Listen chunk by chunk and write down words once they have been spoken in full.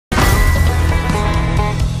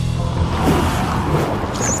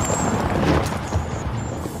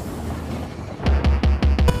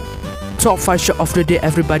Top 5 shot of the day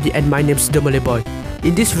everybody, and my name's the Malay Boy.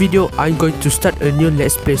 In this video, I'm going to start a new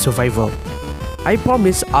Let's Play survival. I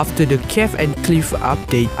promise after the cave and cliff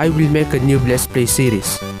update, I will make a new Let's Play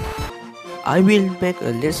series. I will make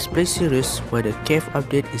a Let's Play series when the cave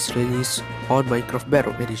update is released on Minecraft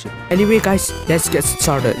Battle Edition. Anyway guys, let's get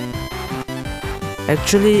started.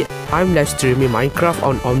 Actually, I'm live streaming Minecraft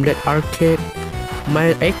on Omlet Arcade.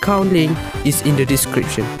 My account link is in the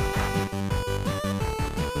description.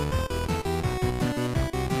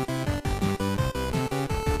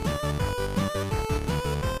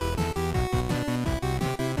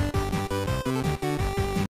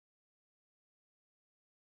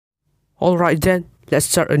 Alright then, let's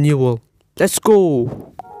start a new world. Let's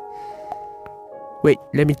go! Wait,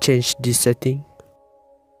 let me change this setting.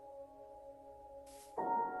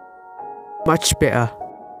 Much better.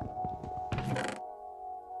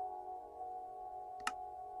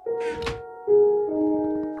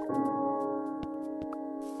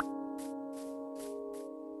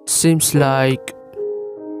 Seems like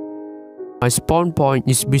my spawn point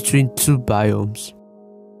is between two biomes.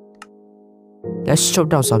 Let's chop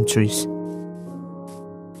down some trees.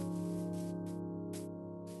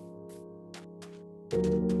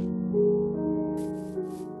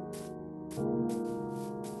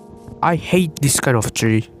 I hate this kind of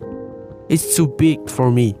tree. It's too big for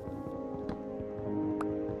me.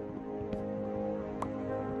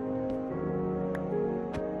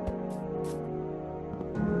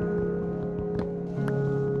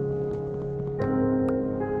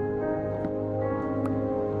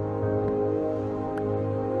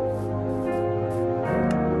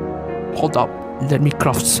 Hold up, let me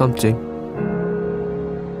craft something.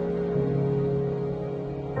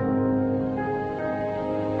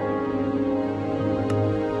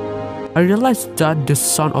 I realized that the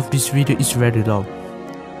sound of this video is very loud.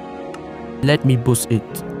 Let me boost it.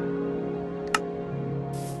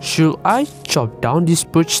 Should I chop down this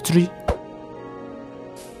birch tree?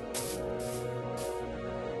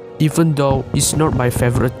 Even though it's not my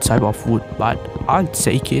favorite type of wood, but I'll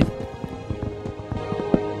take it.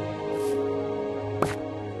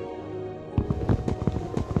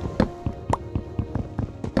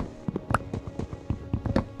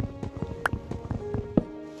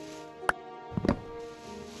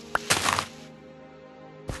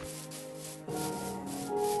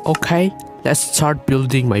 Okay, let's start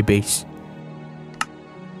building my base.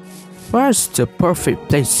 Where's the perfect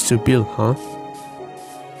place to build, huh?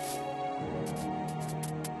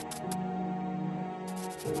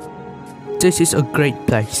 This is a great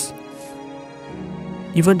place.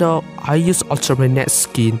 Even though I use ultimate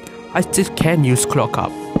skin, I still can use clock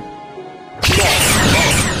up.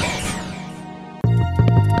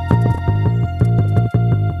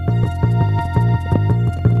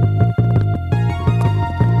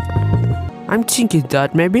 I'm thinking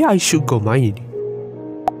that maybe I should go mining.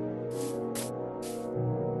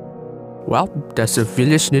 Well, there's a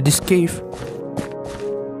village near this cave.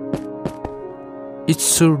 It's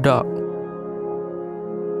so dark.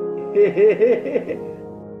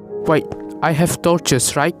 Wait, I have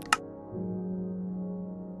torches, right?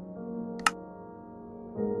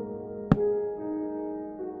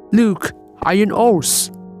 Look, iron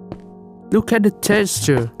ores. Look at the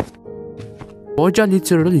texture. Moja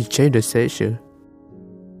literally changed the texture.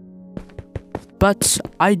 But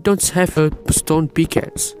I don't have a stone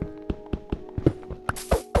pickaxe.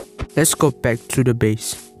 Let's go back to the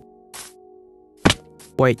base.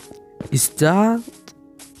 Wait, is that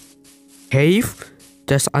cave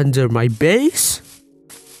that's under my base?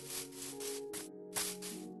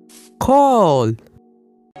 Cool!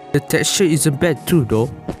 The texture isn't bad too though.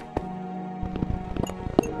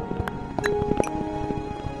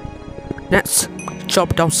 Let's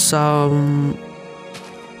chop down some...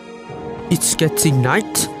 It's getting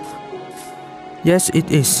night? Yes, it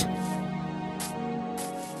is.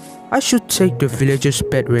 I should take the villager's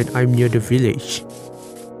bed when I'm near the village.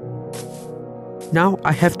 Now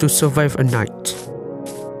I have to survive a night.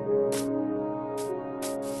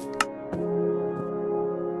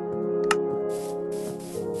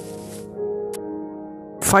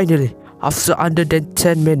 Finally, after under than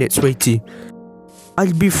 10 minutes waiting,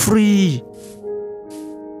 I'll be free!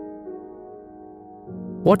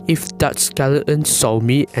 What if that skeleton saw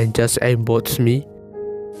me and just ambushed me?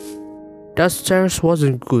 That stairs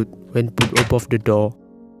wasn't good when put above the door.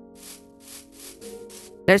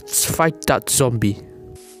 Let's fight that zombie.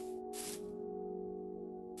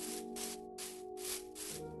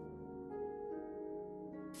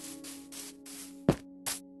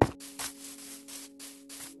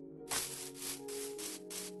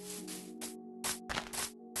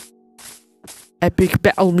 Epic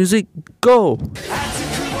battle music, go!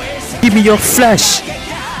 Give me your flash!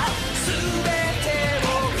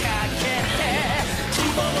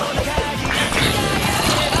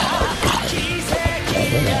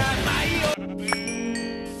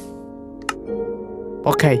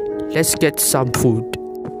 Okay, let's get some food.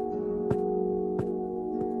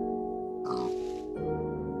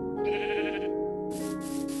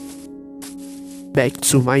 Back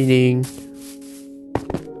to mining.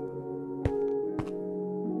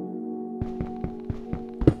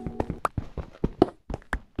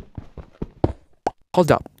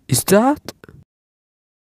 Hold up, is that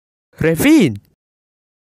ravine?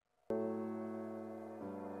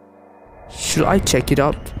 Should I check it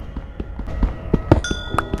out?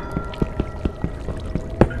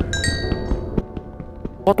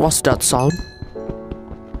 What was that sound?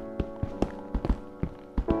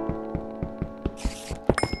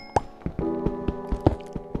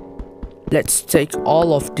 Let's take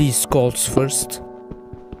all of these golds first.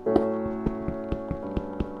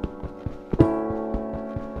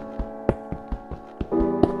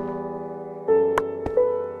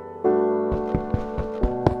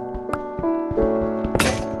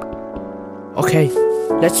 Okay,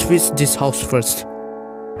 let's visit this house first.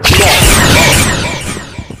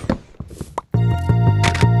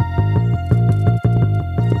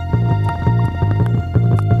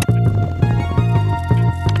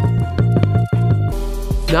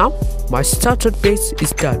 Now, my starter base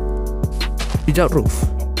is done. Without roof.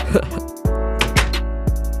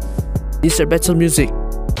 Insert battle music.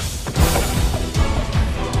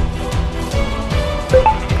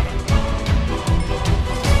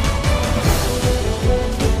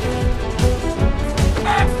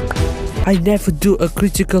 I never do a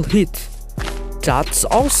critical hit. That's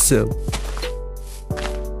awesome.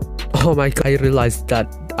 Oh my god, I realized that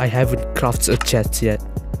I haven't crafted a chest yet.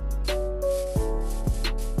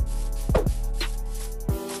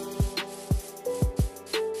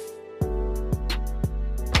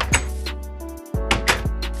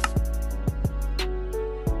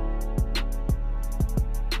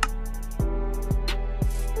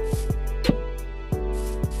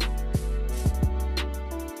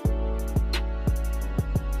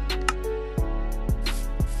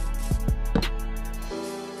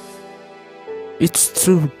 It's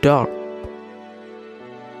too dark.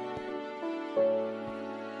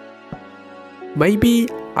 Maybe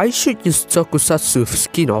I should use tokusatsu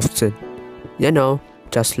skin often. You know,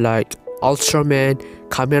 just like Ultraman,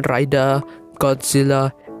 Kamen Rider,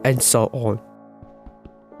 Godzilla, and so on.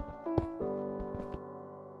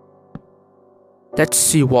 Let's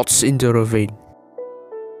see what's in the ravine.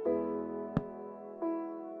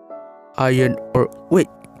 Iron ore. Wait,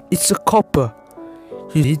 it's a copper.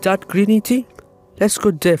 You need that greeny thing? Let's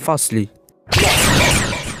go there fastly.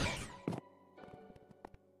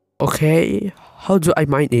 Okay, how do I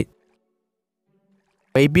mine it?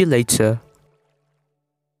 Maybe later.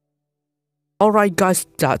 Alright guys,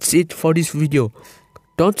 that's it for this video.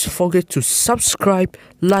 Don't forget to subscribe,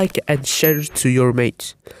 like and share to your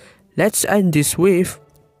mates. Let's end this with